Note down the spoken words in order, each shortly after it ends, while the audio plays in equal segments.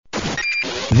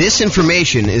This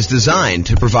information is designed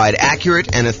to provide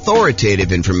accurate and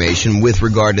authoritative information with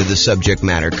regard to the subject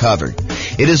matter covered.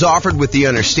 It is offered with the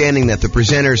understanding that the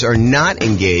presenters are not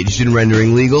engaged in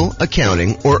rendering legal,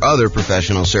 accounting, or other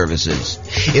professional services.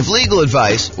 If legal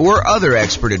advice or other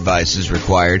expert advice is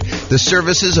required, the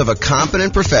services of a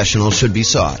competent professional should be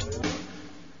sought.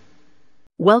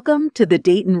 Welcome to the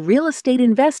Dayton Real Estate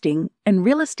Investing and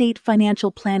Real Estate Financial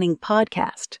Planning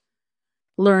Podcast.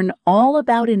 Learn all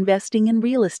about investing in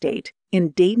real estate in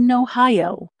Dayton,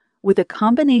 Ohio, with a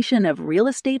combination of real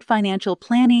estate financial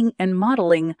planning and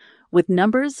modeling with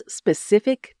numbers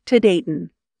specific to Dayton,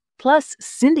 plus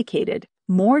syndicated,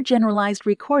 more generalized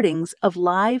recordings of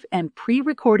live and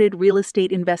pre-recorded real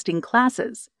estate investing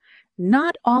classes,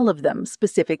 not all of them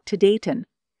specific to Dayton.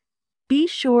 Be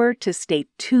sure to stay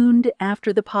tuned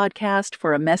after the podcast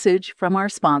for a message from our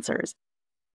sponsors.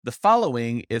 The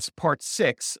following is part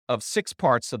 6 of 6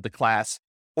 parts of the class,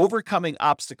 Overcoming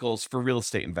Obstacles for Real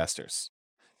Estate Investors.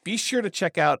 Be sure to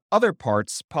check out other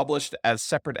parts published as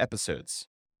separate episodes.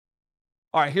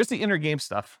 All right, here's the inner game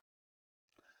stuff.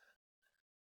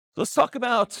 Let's talk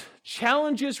about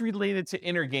challenges related to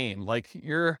inner game, like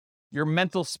your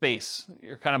mental space,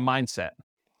 your kind of mindset.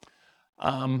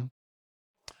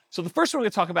 So the first one we're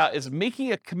going to talk about is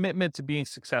making a commitment to being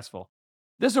successful.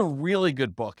 This is a really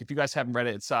good book. If you guys haven't read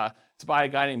it, it's by a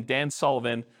guy named Dan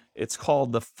Sullivan. It's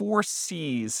called The 4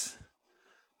 C's.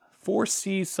 4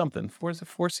 C's something. Is it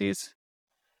 4 C's?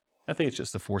 I think it's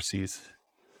just the 4 C's.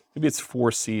 Maybe it's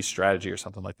 4 C strategy or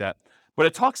something like that. But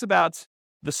it talks about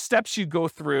the steps you go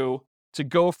through to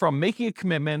go from making a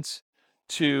commitment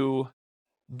to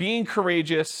being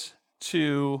courageous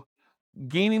to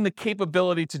gaining the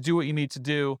capability to do what you need to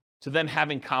do to then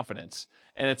having confidence.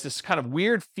 And it's this kind of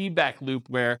weird feedback loop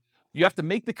where you have to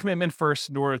make the commitment first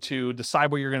in order to decide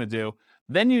what you're going to do.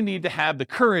 Then you need to have the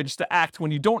courage to act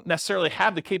when you don't necessarily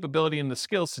have the capability and the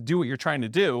skills to do what you're trying to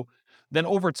do. Then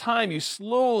over time, you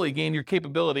slowly gain your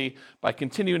capability by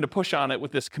continuing to push on it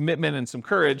with this commitment and some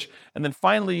courage. And then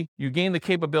finally, you gain the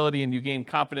capability and you gain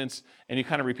confidence and you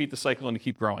kind of repeat the cycle and you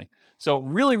keep growing. So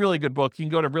really, really good book. You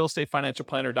can go to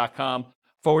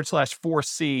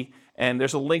realestateFinancialPlanner.com/4C, and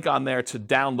there's a link on there to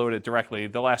download it directly.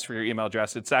 They'll ask for your email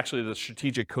address. It's actually the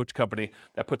Strategic Coach Company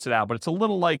that puts it out, but it's a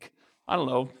little like,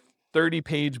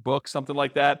 30-page book, something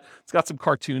like that. It's got some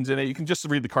cartoons in it. You can just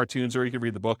read the cartoons or you can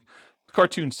read the book. The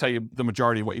cartoons tell you the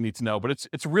majority of what you need to know, but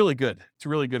it's really good. It's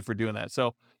really good for doing that.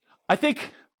 So I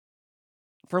think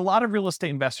for a lot of real estate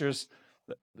investors,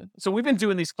 so we've been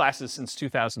doing these classes since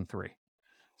 2003.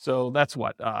 So that's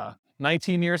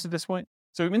 19 years at this point?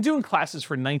 So we've been doing classes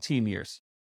for 19 years.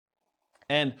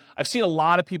 And I've seen a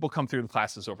lot of people come through the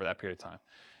classes over that period of time.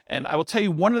 And I will tell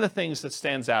you, one of the things that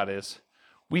stands out is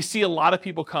we see a lot of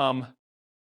people come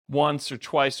once or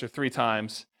twice or 3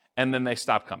 times, and then they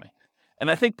stop coming. And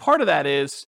I think part of that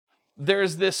is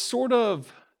there's this sort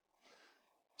of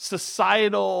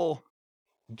societal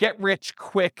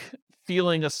get-rich-quick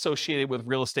feeling associated with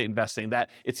real estate investing, that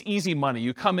it's easy money.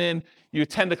 You come in, you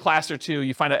attend a class or 2,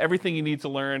 you find out everything you need to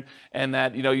learn, and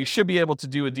that you should be able to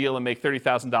do a deal and make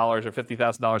 $30,000 or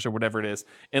 $50,000 or whatever it is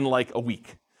in like a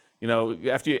week.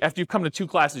 After you've come to 2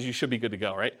 classes, you should be good to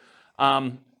go, right?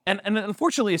 And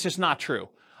unfortunately, it's just not true.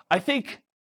 I think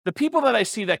the people that I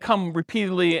see that come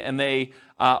repeatedly and they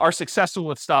are successful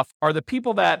with stuff are the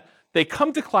people that they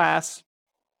come to class,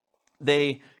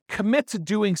 they commit to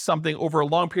doing something over a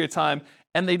long period of time,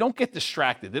 and they don't get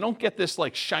distracted. They don't get this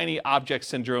like shiny object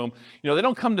syndrome. They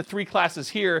don't come to 3 classes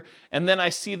here, and then I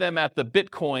see them at the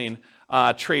Bitcoin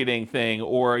trading thing,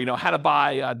 or how to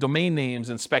buy domain names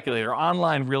and speculate, or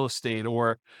online real estate,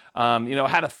 or how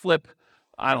to flip,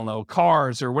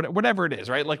 cars, or whatever it is,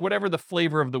 right? Like whatever the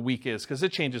flavor of the week is, because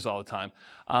it changes all the time.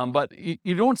 But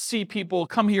you don't see people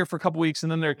come here for a couple weeks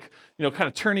and then they're, kind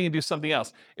of turning and do something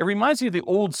else. It reminds me of the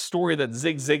old story that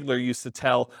Zig Ziglar used to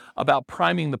tell about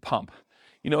priming the pump.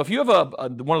 If you have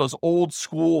one of those old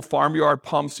school farmyard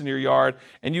pumps in your yard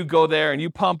and you go there and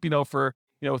you pump, for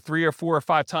 3 or 4 or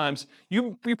 5 times,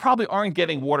 you probably aren't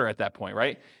getting water at that point,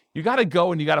 right? You got to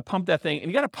go and you got to pump that thing, and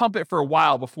you got to pump it for a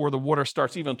while before the water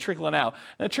starts even trickling out.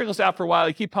 And it trickles out for a while.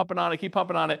 You keep pumping on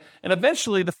it, and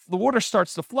eventually the water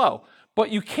starts to flow.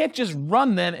 But you can't just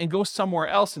run then and go somewhere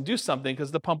else and do something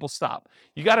because the pump will stop.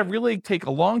 You got to really take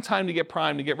a long time to get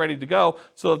primed, to get ready to go,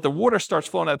 so that the water starts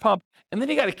flowing out of the pump. And then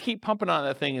you got to keep pumping on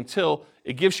that thing until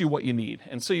it gives you what you need.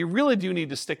 And so you really do need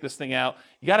to stick this thing out.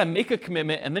 You got to make a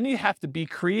commitment, and then you have to be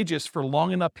courageous for a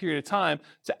long enough period of time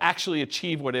to actually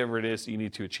achieve whatever it is that you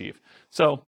need to achieve.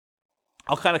 So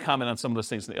I'll kind of comment on some of those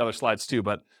things in the other slides too.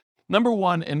 But number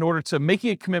one, in order to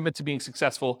making a commitment to being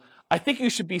successful, I think you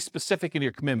should be specific in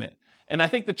your commitment. And I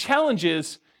think the challenge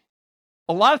is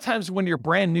a lot of times when you're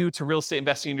brand new to real estate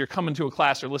investing and you're coming to a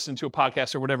class or listening to a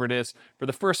podcast or whatever it is for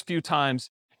the first few times,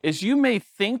 is you may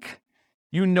think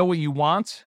you know what you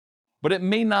want, but it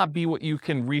may not be what you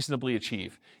can reasonably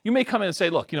achieve. You may come in and say,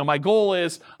 look, my goal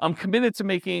is I'm committed to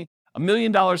making $1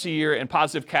 million a year in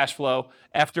positive cash flow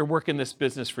after working this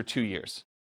business for 2 years.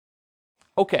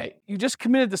 Okay, you just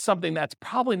committed to something that's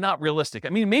probably not realistic. I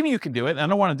mean, maybe you can do it. And I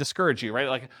don't want to discourage you, right?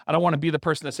 Like, I don't want to be the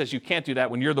person that says you can't do that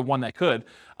when you're the one that could.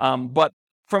 But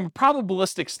from a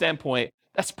probabilistic standpoint,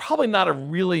 that's probably not a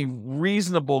really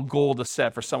reasonable goal to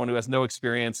set for someone who has no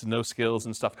experience and no skills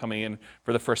and stuff coming in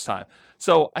for the first time.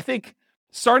 So I think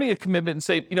starting a commitment and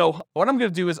say, what I'm going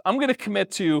to do is I'm going to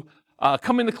commit to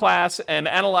coming to class and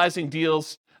analyzing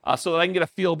deals so that I can get a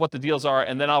feel of what the deals are,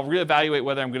 and then I'll reevaluate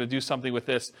whether I'm going to do something with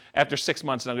this after 6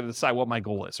 months, and I'm going to decide what my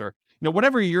goal is, or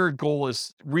whatever your goal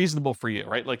is reasonable for you,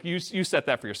 right? Like you set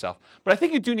that for yourself. But I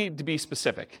think you do need to be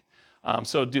specific,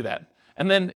 so do that. And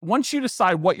then once you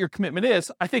decide what your commitment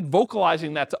is, I think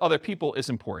vocalizing that to other people is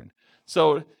important.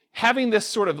 So having this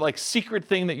sort of like secret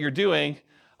thing that you're doing,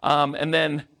 and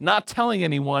then not telling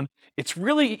anyone, it's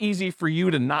really easy for you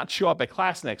to not show up at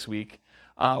class next week.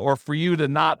 Or for you to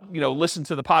not, listen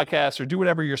to the podcast or do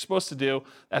whatever you're supposed to do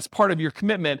as part of your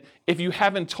commitment if you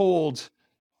haven't told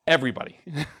everybody.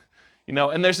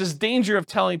 And there's this danger of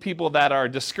telling people that are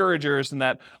discouragers and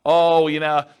that,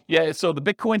 so the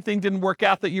Bitcoin thing didn't work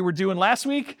out that you were doing last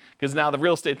week, because now the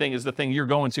real estate thing is the thing you're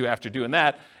going to after doing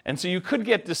that. And so you could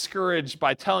get discouraged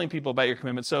by telling people about your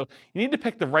commitment. So you need to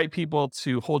pick the right people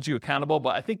to hold you accountable,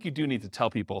 but I think you do need to tell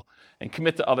people and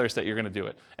commit to others that you're going to do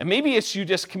it. And maybe it's you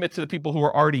just commit to the people who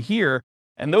are already here,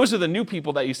 and those are the new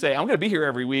people that you say, I'm going to be here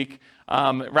every week,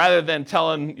 rather than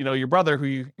telling, your brother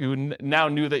who you now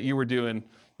knew that you were doing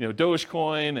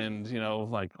Dogecoin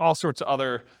and, like all sorts of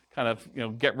other kind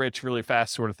of, get rich really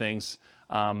fast sort of things,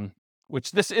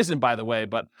 which this isn't, by the way,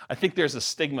 but I think there's a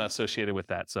stigma associated with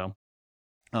that. So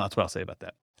that's what I'll say about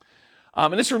that.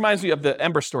 And this reminds me of the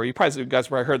Ember story. You guys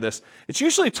probably heard this. It's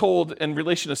usually told in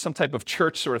relation to some type of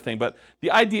church sort of thing, but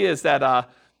the idea is that,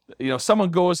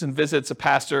 someone goes and visits a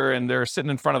pastor and they're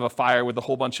sitting in front of a fire with a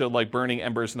whole bunch of like burning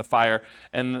embers in the fire.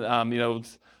 And,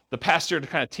 the pastor, to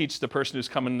kind of teach the person who's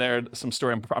coming there some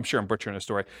story, I'm sure I'm butchering the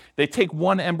story. They take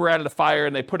one ember out of the fire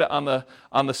and they put it on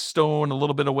the stone a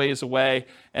little bit of ways away.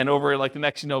 And over like the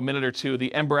next minute or two,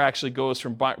 the ember actually goes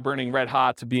from burning red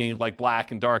hot to being like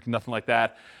black and dark and nothing like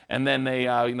that. And then they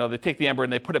they take the ember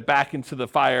and they put it back into the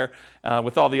fire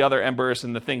with all the other embers,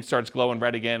 and the thing starts glowing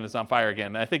red again and it's on fire again.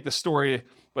 And I think the story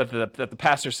that the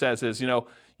pastor says is,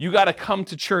 you got to come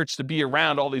to church to be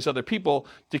around all these other people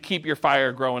to keep your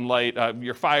fire growing light,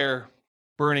 your fire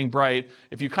burning bright.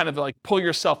 If you kind of like pull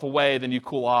yourself away, then you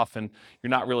cool off and you're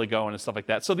not really going and stuff like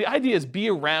that. So the idea is be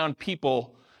around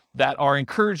people that are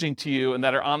encouraging to you and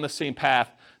that are on the same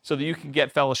path, so that you can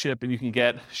get fellowship and you can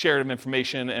get shared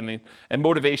information and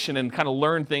motivation and kind of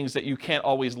learn things that you can't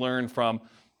always learn from,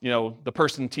 the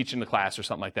person teaching the class or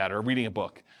something like that, or reading a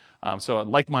book. So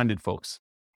like-minded folks.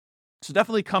 So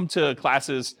definitely come to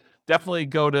classes, definitely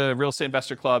go to real estate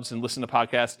investor clubs and listen to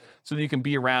podcasts so that you can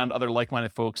be around other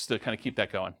like-minded folks to kind of keep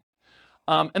that going.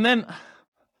 And then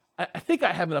I think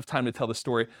I have enough time to tell the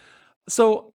story.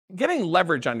 So getting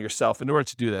leverage on yourself in order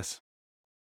to do this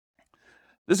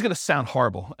is going to sound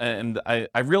horrible. And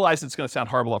I realize it's going to sound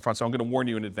horrible up front, so I'm going to warn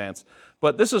you in advance.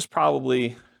 But this was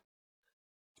probably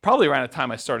around the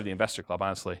time I started the investor club,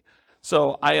 honestly.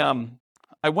 So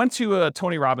I went to a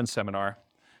Tony Robbins seminar.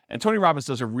 And Tony Robbins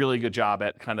does a really good job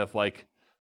at kind of like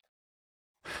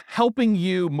helping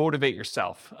you motivate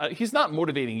yourself. He's not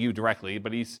motivating you directly,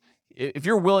 but if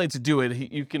you're willing to do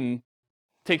it, you can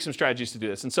take some strategies to do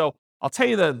this. And so I'll tell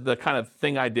you the kind of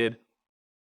thing I did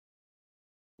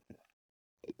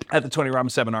at the Tony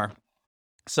Robbins seminar.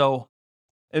 So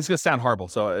it's going to sound horrible,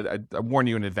 so I warn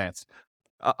you in advance.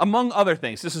 Among other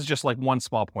things, this is just like one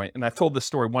small point, and I've told this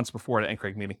story once before at an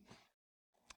NCRAG meeting.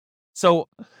 So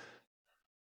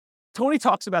Tony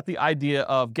talks about the idea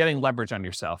of getting leverage on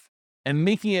yourself and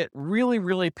making it really,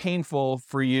 really painful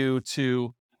for you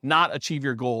to not achieve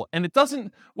your goal. And it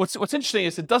doesn't, what's interesting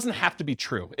is it doesn't have to be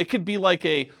true. It could be like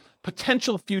a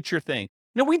potential future thing.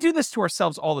 We do this to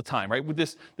ourselves all the time, right? With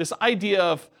this idea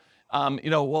of,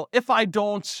 well, if I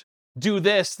don't do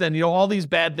this, then, all these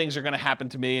bad things are going to happen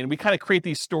to me. And we kind of create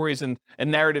these stories and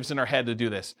narratives in our head to do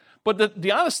this. But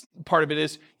the honest part of it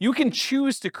is you can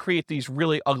choose to create these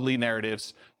really ugly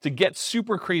narratives to get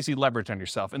super crazy leverage on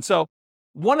yourself. And so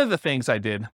one of the things I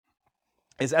did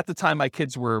is, at the time my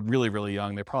kids were really, really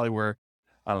young. They probably were,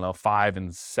 5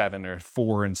 and 7 or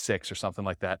 4 and 6 or something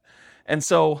like that. And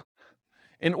so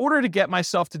in order to get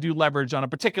myself to do leverage on a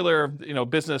particular,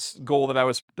 business goal that I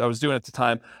was doing at the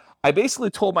time, I basically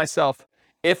told myself,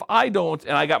 if I don't,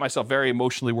 and I got myself very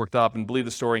emotionally worked up and believed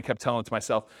the story and kept telling it to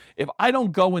myself, if I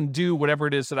don't go and do whatever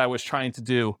it is that I was trying to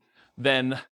do,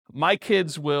 then my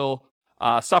kids will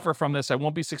suffer from this. I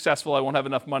won't be successful. I won't have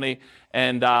enough money.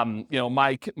 And,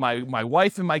 my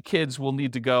wife and my kids will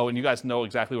need to go, and you guys know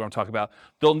exactly what I'm talking about.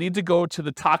 They'll need to go to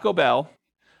the Taco Bell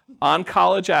on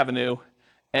College Avenue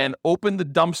and open the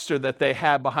dumpster that they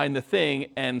have behind the thing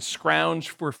and scrounge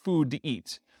for food to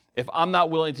eat. If I'm not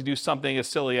willing to do something as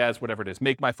silly as whatever it is,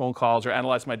 make my phone calls or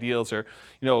analyze my deals or,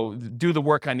 do the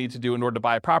work I need to do in order to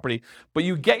buy a property. But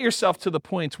you get yourself to the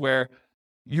point where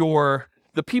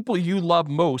the people you love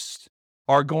most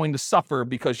are going to suffer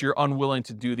because you're unwilling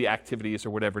to do the activities or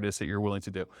whatever it is that you're willing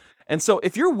to do. And so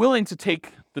if you're willing to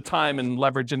take the time and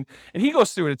leverage, and he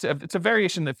goes through it, it's a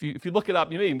variation. If you look it up,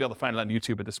 you may even be able to find it on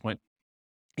YouTube at this point.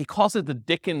 He calls it the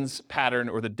Dickens pattern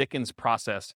or the Dickens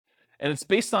process. And it's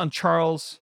based on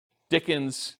Charles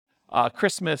Dickens'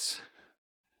 Christmas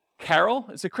Carol.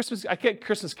 Is it Christmas? I get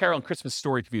Christmas Carol and Christmas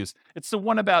Story confused. It's the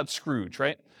one about Scrooge,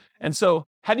 right? And so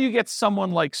how do you get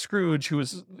someone like Scrooge, who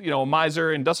is, a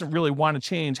miser and doesn't really want to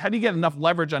change, how do you get enough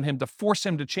leverage on him to force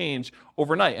him to change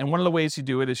overnight? And one of the ways you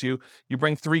do it is you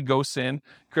bring 3 ghosts in,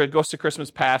 Ghost of Christmas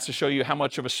Past, to show you how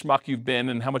much of a schmuck you've been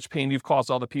and how much pain you've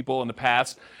caused all the people in the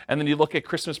past. And then you look at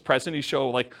Christmas Present, you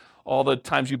show all the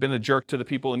times you've been a jerk to the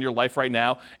people in your life right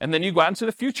now. And then you go out into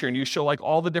the future and you show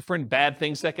all the different bad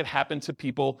things that could happen to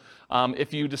people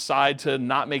if you decide to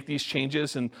not make these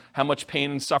changes, and how much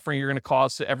pain and suffering you're going to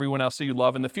cause to everyone else that you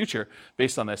love in the future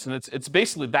based on this. And it's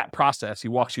basically that process he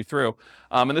walks you through.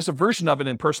 And there's a version of it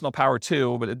in Personal Power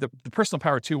 2, but the Personal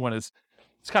Power 2 one it's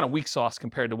kind of weak sauce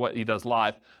compared to what he does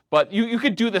live. But you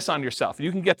could do this on yourself.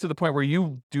 You can get to the point where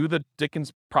you do the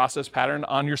Dickens process pattern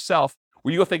on yourself,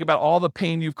 where you go think about all the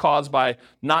pain you've caused by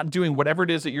not doing whatever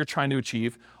it is that you're trying to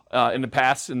achieve in the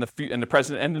past, in the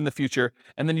present, and in the future,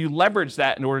 and then you leverage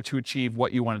that in order to achieve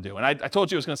what you want to do. And I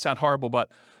told you it was going to sound horrible, but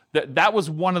that was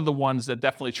one of the ones that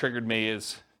definitely triggered me,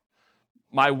 is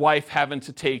my wife having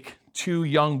to take 2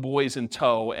 young boys in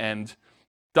tow and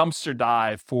dumpster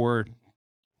dive for,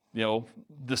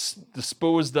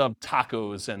 disposed of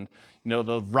tacos and,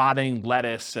 the rotting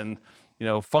lettuce and,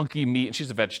 funky meat. And she's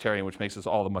a vegetarian, which makes this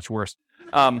all the much worse.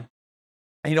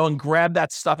 And grab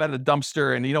that stuff out of the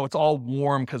dumpster, and, it's all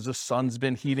warm because the sun's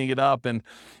been heating it up. And,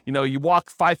 you walk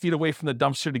 5 feet away from the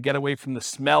dumpster to get away from the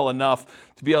smell enough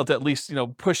to be able to at least,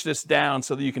 push this down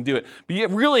so that you can do it. But you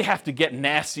really have to get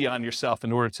nasty on yourself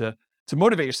in order to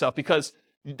motivate yourself, because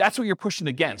that's what you're pushing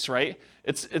against, right?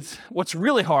 It's what's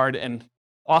really hard. And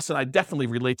Austin, I definitely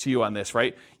relate to you on this,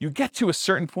 right? You get to a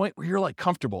certain point where you're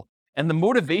comfortable, and the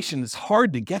motivation is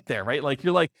hard to get there, right?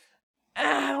 You're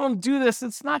I don't do this,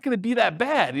 it's not going to be that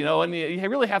bad, and you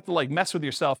really have to mess with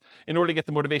yourself in order to get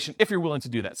the motivation if you're willing to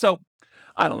do that. So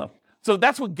I don't know. So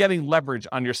that's what getting leverage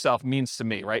on yourself means to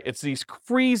me, right? It's these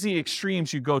crazy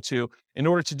extremes you go to in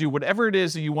order to do whatever it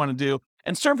is that you want to do.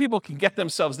 And certain people can get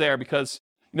themselves there because,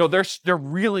 they're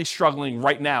really struggling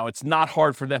right now. It's not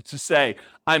hard for them to say,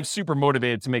 I'm super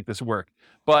motivated to make this work.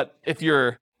 But if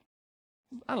you're,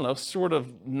 sort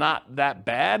of not that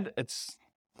bad, it's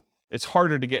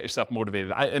harder to get yourself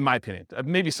motivated, in my opinion.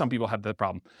 Maybe some people have that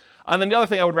problem. And then the other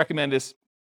thing I would recommend is,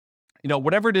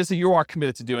 whatever it is that you are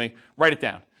committed to doing, write it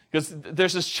down. Because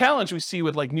there's this challenge we see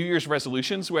with New Year's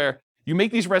resolutions, where you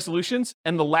make these resolutions,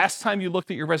 and the last time you looked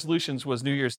at your resolutions was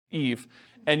New Year's Eve,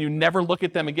 and you never look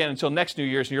at them again until next New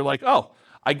Year's, and you're oh,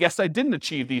 I guess I didn't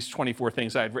achieve these 24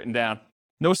 things I had written down.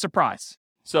 No surprise.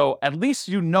 So at least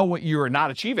you know what you are not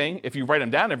achieving if you write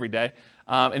them down every day,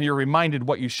 and you're reminded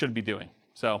what you should be doing.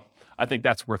 So I think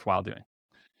that's worthwhile doing.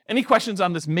 Any questions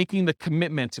on this making the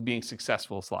commitment to being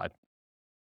successful slide?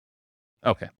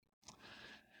 Okay.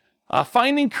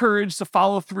 Finding courage to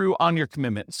follow through on your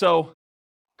commitment. So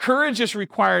courage is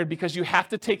required because you have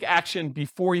to take action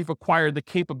before you've acquired the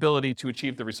capability to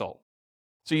achieve the result.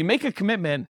 So you make a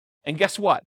commitment, and guess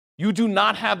what? You do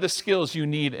not have the skills you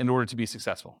need in order to be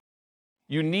successful.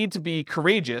 You need to be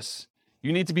courageous.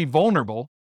 You need to be vulnerable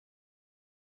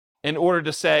in order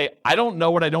to say, I don't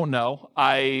know what I don't know.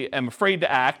 I am afraid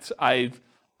to act. I'm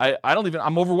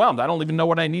overwhelmed. I don't even know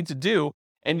what I need to do.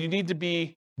 And you need to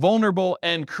be vulnerable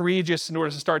and courageous in order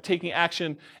to start taking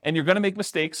action. And you're going to make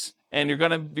mistakes, and you're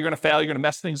going to fail. You're going to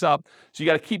mess things up. So you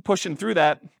got to keep pushing through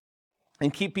that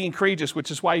and keep being courageous, which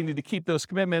is why you need to keep those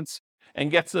commitments and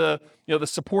get to, the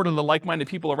support of the like-minded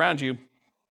people around you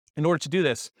in order to do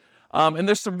this. And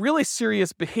there's some really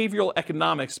serious behavioral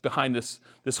economics behind this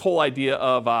whole idea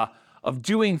of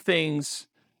doing things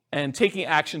and taking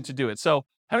action to do it. So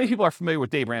how many people are familiar with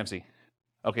Dave Ramsey?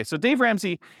 Okay, so Dave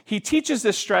Ramsey, he teaches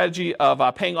this strategy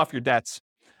of paying off your debts.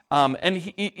 And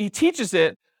he teaches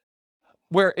it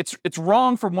where it's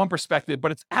wrong from one perspective,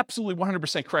 but it's absolutely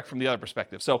 100% correct from the other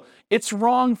perspective. So it's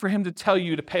wrong for him to tell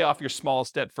you to pay off your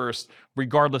smallest debt first,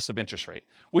 regardless of interest rate,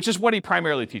 which is what he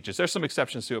primarily teaches. There's some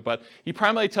exceptions to it, but he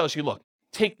primarily tells you, look,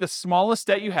 take the smallest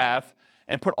debt you have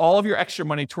and put all of your extra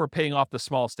money toward paying off the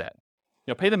smallest debt.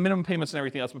 Pay the minimum payments and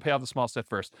everything else, but pay off the smallest debt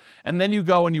first. And then you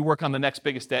go and you work on the next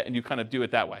biggest debt and you kind of do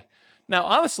it that way. Now,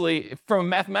 honestly, from a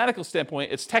mathematical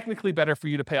standpoint, it's technically better for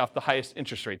you to pay off the highest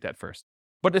interest rate debt first.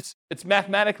 But it's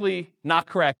mathematically not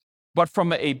correct. But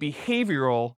from a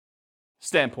behavioral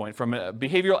standpoint, from a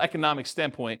behavioral economic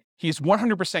standpoint, he's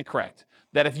 100% correct.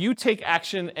 That if you take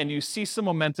action and you see some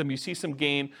momentum, you see some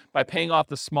gain by paying off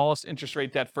the smallest interest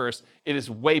rate debt first, it is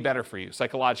way better for you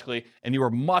psychologically, and you are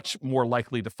much more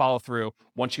likely to follow through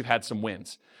once you've had some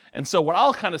wins. And so what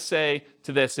I'll kind of say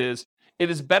to this is, it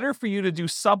is better for you to do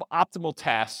suboptimal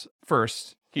tasks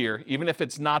first here, even if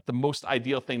it's not the most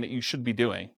ideal thing that you should be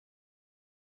doing,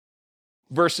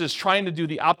 versus trying to do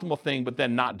the optimal thing but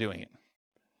then not doing it.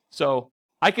 So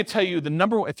I could tell you the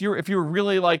number, if you're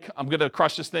really like, I'm going to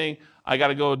crush this thing, I got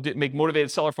to go make motivated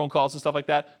seller phone calls and stuff like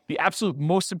that, the absolute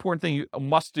most important thing you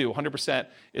must do 100%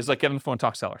 is like get on the phone and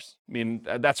talk sellers. I mean,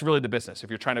 that's really the business.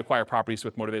 If you're trying to acquire properties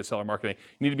with motivated seller marketing,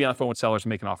 you need to be on the phone with sellers and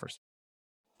making offers.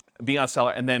 Being on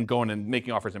seller and then going and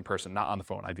making offers in person, not on the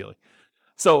phone, ideally.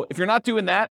 So if you're not doing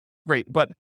that, great.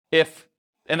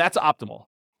 And that's optimal.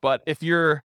 But if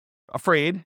you're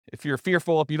afraid, if you're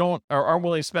fearful, if you don't or aren't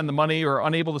willing to spend the money or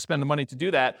unable to spend the money to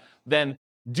do that, then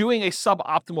doing a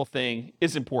suboptimal thing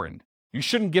is important. You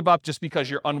shouldn't give up just because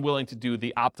you're unwilling to do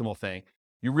the optimal thing.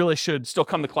 You really should still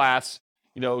come to class,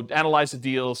 analyze the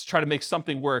deals, try to make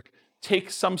something work,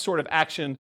 take some sort of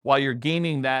action while you're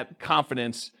gaining that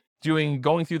confidence,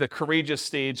 going through the courageous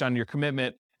stage on your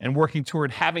commitment and working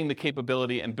toward having the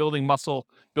capability and building muscle,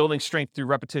 building strength through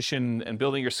repetition and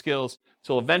building your skills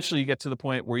till eventually you get to the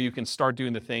point where you can start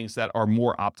doing the things that are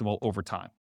more optimal over time.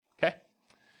 Okay?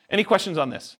 Any questions on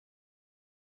this?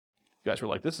 You guys were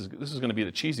like, this is going to be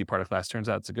the cheesy part of class. Turns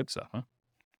out it's the good stuff, huh?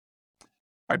 All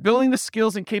right, building the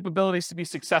skills and capabilities to be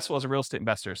successful as a real estate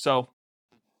investor. So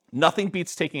nothing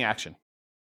beats taking action.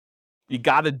 You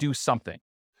got to do something.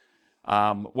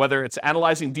 Whether it's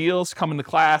analyzing deals, coming to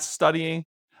class, studying,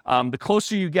 the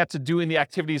closer you get to doing the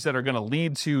activities that are going to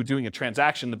lead to doing a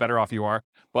transaction, the better off you are.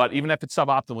 But even if it's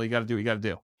suboptimal, you got to do what you got to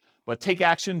do. But take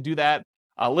action, do that.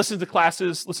 Listen to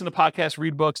classes, listen to podcasts,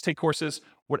 read books, take courses,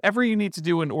 whatever you need to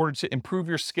do in order to improve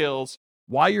your skills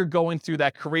while you're going through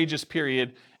that courageous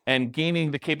period and gaining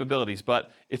the capabilities.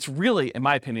 But it's really, in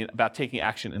my opinion, about taking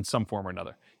action in some form or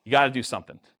another. You got to do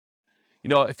something.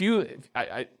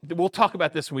 We'll talk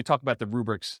about this when we talk about the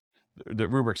rubrics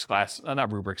class,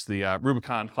 not rubrics, the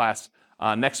Rubicon class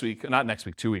next week, not next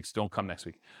week, 2 weeks, don't come next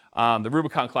week. The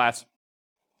Rubicon class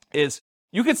is,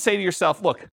 you could say to yourself,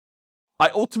 look, I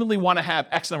ultimately want to have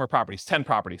X number of properties, 10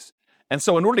 properties. And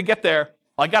so in order to get there,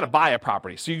 I got to buy a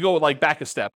property. So you go back a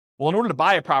step. Well, in order to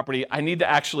buy a property, I need to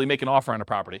actually make an offer on a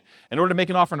property. In order to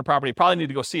make an offer on a property, I probably need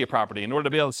to go see a property. In order to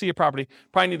be able to see a property,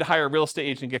 probably need to hire a real estate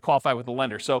agent and get qualified with a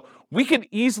lender. So we can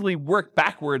easily work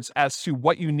backwards as to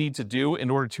what you need to do in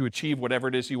order to achieve whatever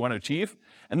it is you want to achieve.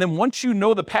 And then once you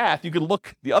know the path, you can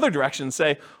look the other direction and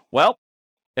say, well,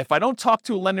 if I don't talk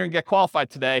to a lender and get qualified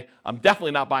today, I'm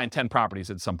definitely not buying 10 properties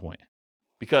at some point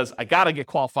because I got to get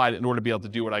qualified in order to be able to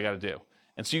do what I got to do.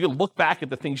 And so you can look back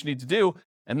at the things you need to do,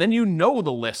 and then you know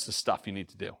the list of stuff you need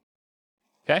to do,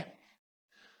 okay?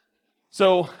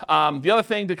 So the other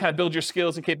thing to kind of build your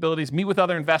skills and capabilities, meet with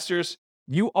other investors.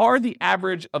 You are the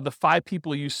average of the 5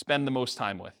 people you spend the most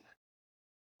time with.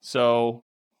 So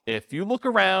if you look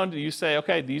around and you say,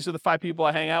 okay, these are the 5 people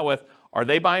I hang out with, are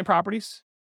they buying properties?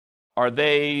 Are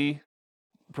they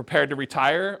prepared to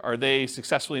retire? Are they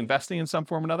successfully investing in some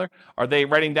form or another? Are they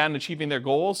writing down and achieving their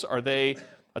goals? Are they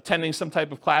attending some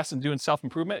type of class and doing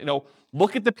self-improvement?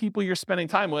 Look at the people you're spending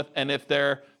time with, and if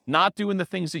they're not doing the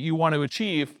things that you want to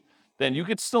achieve, then you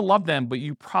could still love them, but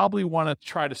you probably want to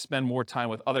try to spend more time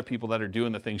with other people that are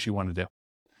doing the things you want to do.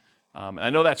 And I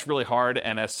know that's really hard,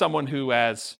 and as someone who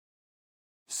has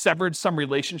severed some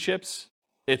relationships,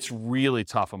 it's really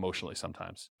tough emotionally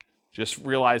sometimes. Just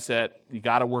realize that you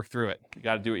got to work through it. You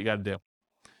got to do what you got to do.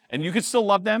 And you can still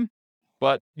love them,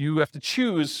 but you have to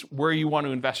choose where you want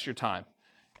to invest your time.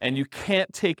 And you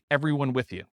can't take everyone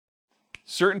with you.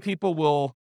 Certain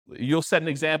people you'll set an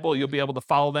example, you'll be able to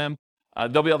follow them.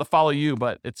 They'll be able to follow you,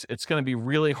 but it's going to be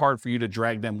really hard for you to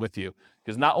drag them with you.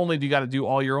 Because not only do you got to do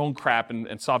all your own crap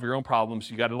and solve your own problems,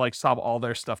 you got to solve all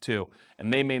their stuff too.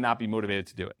 And they may not be motivated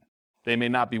to do it. They may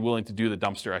not be willing to do the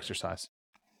dumpster exercise.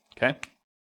 Okay?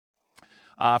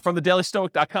 From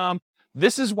thedailystoic.com,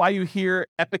 this is why you hear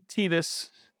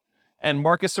Epictetus and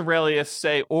Marcus Aurelius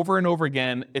say over and over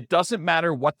again, it doesn't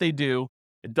matter what they do,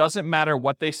 it doesn't matter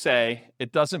what they say,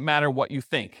 it doesn't matter what you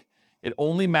think. It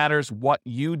only matters what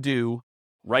you do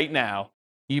right now,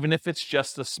 even if it's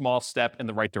just a small step in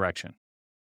the right direction.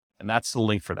 And that's the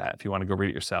link for that if you want to go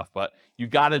read it yourself. But you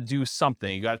got to do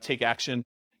something. You got to take action.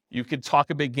 You could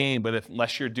talk a big game, but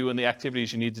unless you're doing the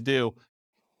activities you need to do,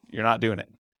 you're not doing it.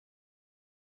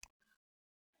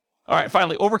 All right,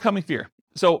 finally, overcoming fear.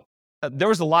 So there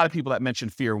was a lot of people that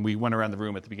mentioned fear when we went around the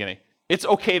room at the beginning. It's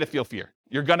okay to feel fear.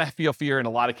 You're going to feel fear in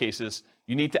a lot of cases.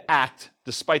 You need to act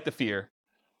despite the fear.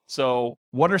 So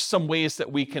what are some ways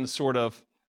that we can sort of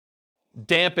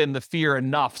dampen the fear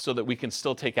enough so that we can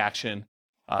still take action?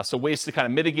 So ways to kind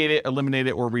of mitigate it, eliminate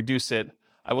it, or reduce it.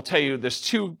 I will tell you there's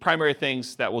two primary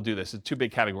things that will do this. It's two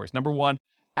big categories. Number one,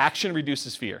 action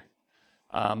reduces fear.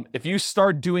 If you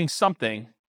start doing something,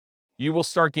 you will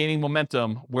start gaining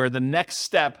momentum where the next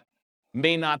step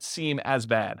may not seem as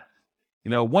bad.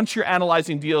 Once you're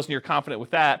analyzing deals and you're confident with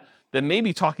that, then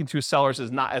maybe talking to sellers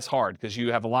is not as hard because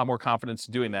you have a lot more confidence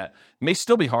in doing that. It may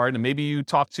still be hard, and maybe you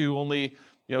talk to only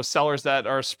sellers that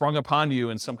are sprung upon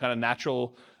you in some kind of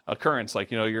natural occurrence,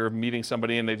 like you're meeting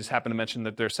somebody and they just happen to mention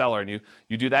that they're a seller, and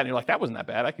you do that and you're like, that wasn't that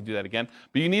bad, I could do that again.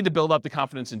 But you need to build up the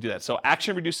confidence and do that. So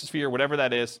action reduces fear, whatever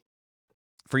that is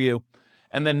for you.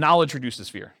 And then knowledge reduces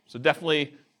fear. So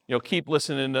definitely keep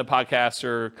listening to podcasts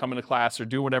or coming to class or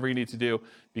do whatever you need to do,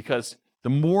 because the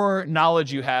more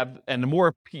knowledge you have and the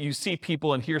more you see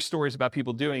people and hear stories about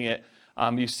people doing it,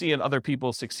 you see and other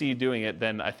people succeed doing it,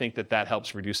 then I think that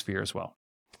helps reduce fear as well.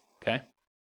 Okay?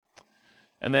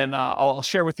 And then I'll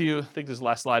share with you, I think this is the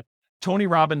last slide, Tony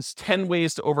Robbins' 10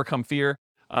 ways to overcome fear.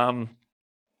 I'll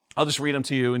just read them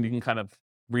to you and you can kind of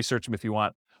research them if you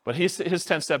want. But his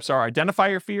 10 steps are: identify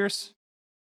your fears,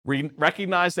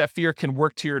 recognize that fear can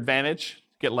work to your advantage,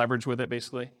 get leverage with it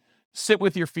basically. Sit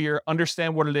with your fear,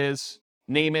 understand what it is,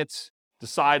 name it,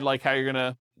 decide how you're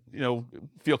gonna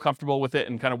feel comfortable with it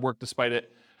and kind of work despite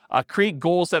it. Create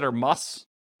goals that are musts.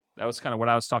 That was kind of what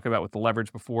I was talking about with the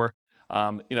leverage before.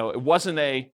 It wasn't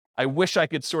I wish I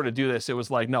could sort of do this. It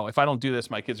was like, no, if I don't do this,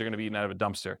 my kids are going to be eaten out of a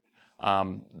dumpster.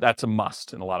 That's a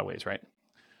must in a lot of ways, right?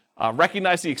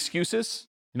 Recognize the excuses.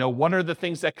 What are the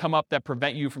things that come up that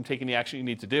prevent you from taking the action you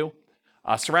need to do?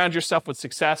 Surround yourself with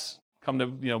success. Come to,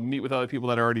 meet with other people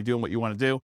that are already doing what you want to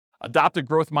do. Adopt a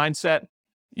growth mindset.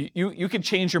 You can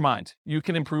change your mind. You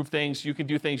can improve things. You can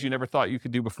do things you never thought you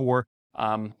could do before.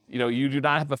 You do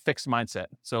not have a fixed mindset.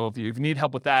 So if you need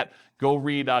help with that, go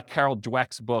read Carol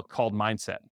Dweck's book called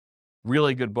Mindset.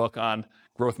 Really good book on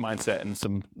growth mindset and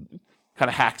some kind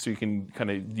of hacks so you can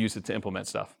kind of use it to implement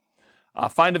stuff.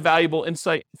 Find valuable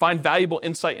insight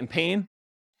in pain.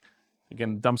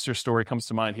 Again, dumpster story comes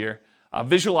to mind here.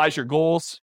 Visualize your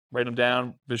goals, write them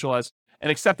down, visualize, and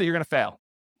accept that you're going to fail.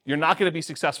 You're not going to be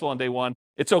successful on day one.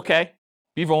 It's okay.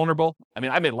 Be vulnerable.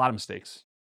 I made a lot of mistakes.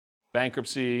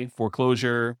 Bankruptcy,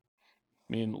 foreclosure,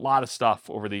 a lot of stuff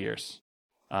over the years.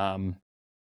 Had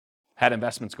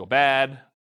investments go bad.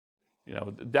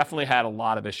 Definitely had a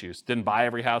lot of issues. Didn't buy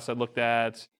every house I looked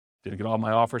at. Didn't get all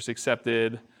my offers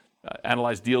accepted.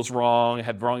 Analyzed deals wrong.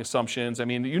 Had wrong assumptions.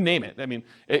 You name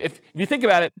it. If you think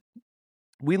about it,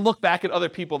 we look back at other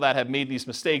people that have made these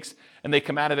mistakes and they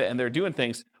come out of it and they're doing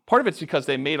things. Part of it's because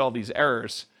they made all these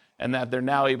errors and that they're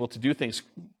now able to do things,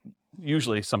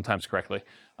 usually sometimes correctly,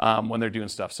 when they're doing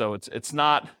stuff. So it's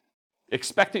not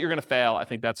expect that you're going to fail. I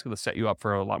think that's going to set you up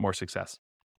for a lot more success.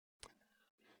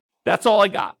 That's all I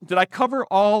got. Did I cover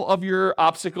all of your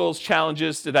obstacles,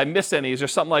 challenges? Did I miss any? Is there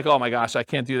something like, oh my gosh, I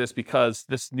can't do this because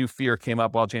this new fear came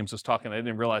up while James was talking. I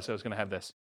didn't realize I was going to have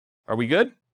this. Are we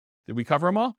good? Did we cover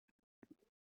them all?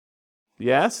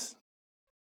 Yes?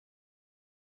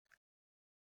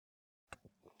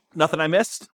 Nothing I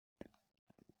missed?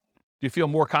 Do you feel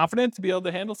more confident to be able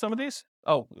to handle some of these?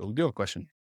 Oh, we do have a question.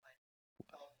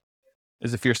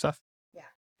 Is it fear stuff? Yeah.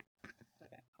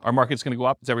 Okay. Our market's going to go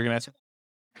up? Is that what you're going to answer?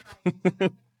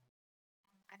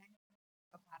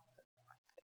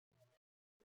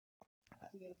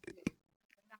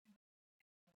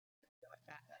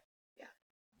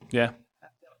 Yeah.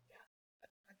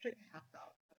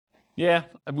 Yeah,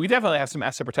 we definitely have some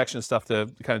asset protection stuff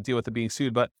to kind of deal with it being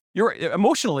sued, but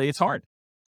emotionally, it's hard.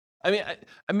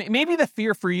 Maybe the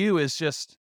fear for you is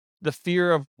just the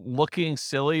fear of looking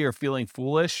silly or feeling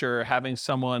foolish or having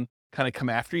someone kind of come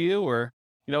after you, or,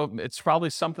 it's probably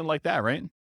something like that, right?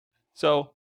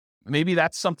 So maybe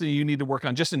that's something you need to work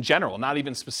on just in general, not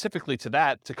even specifically to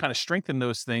that, to kind of strengthen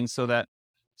those things so that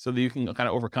you can kind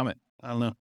of overcome it. I don't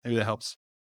know. Maybe that helps.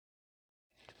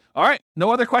 All right.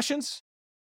 No other questions?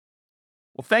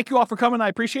 Well, thank you all for coming. I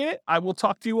appreciate it. I will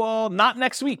talk to you all not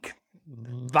next week.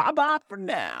 Bye-bye for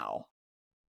now.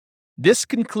 This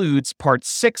concludes part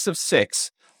 6 of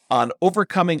 6 on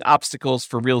overcoming obstacles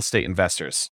for real estate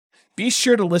investors. Be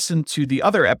sure to listen to the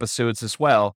other episodes as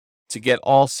well to get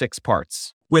all 6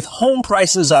 parts. With home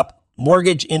prices up,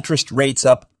 mortgage interest rates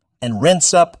up, and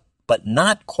rents up, but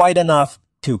not quite enough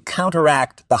to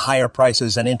counteract the higher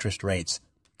prices and interest rates,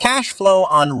 cash flow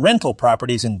on rental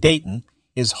properties in Dayton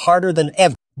is harder than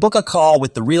ever. Book a call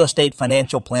with the Real Estate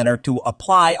Financial Planner to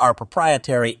apply our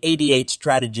proprietary 88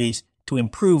 strategies to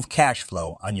improve cash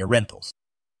flow on your rentals.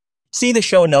 See the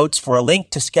show notes for a link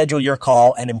to schedule your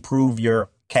call and improve your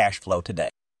cash flow today.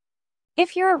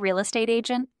 If you're a real estate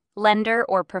agent, lender,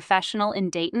 or professional in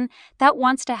Dayton that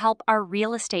wants to help our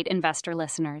real estate investor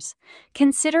listeners,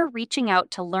 consider reaching out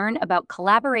to learn about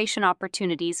collaboration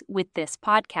opportunities with this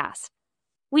podcast.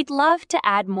 We'd love to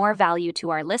add more value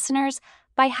to our listeners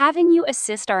by having you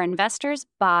assist our investors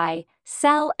buy,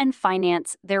 sell, and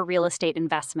finance their real estate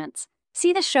investments.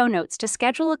 See the show notes to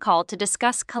schedule a call to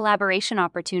discuss collaboration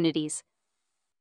opportunities.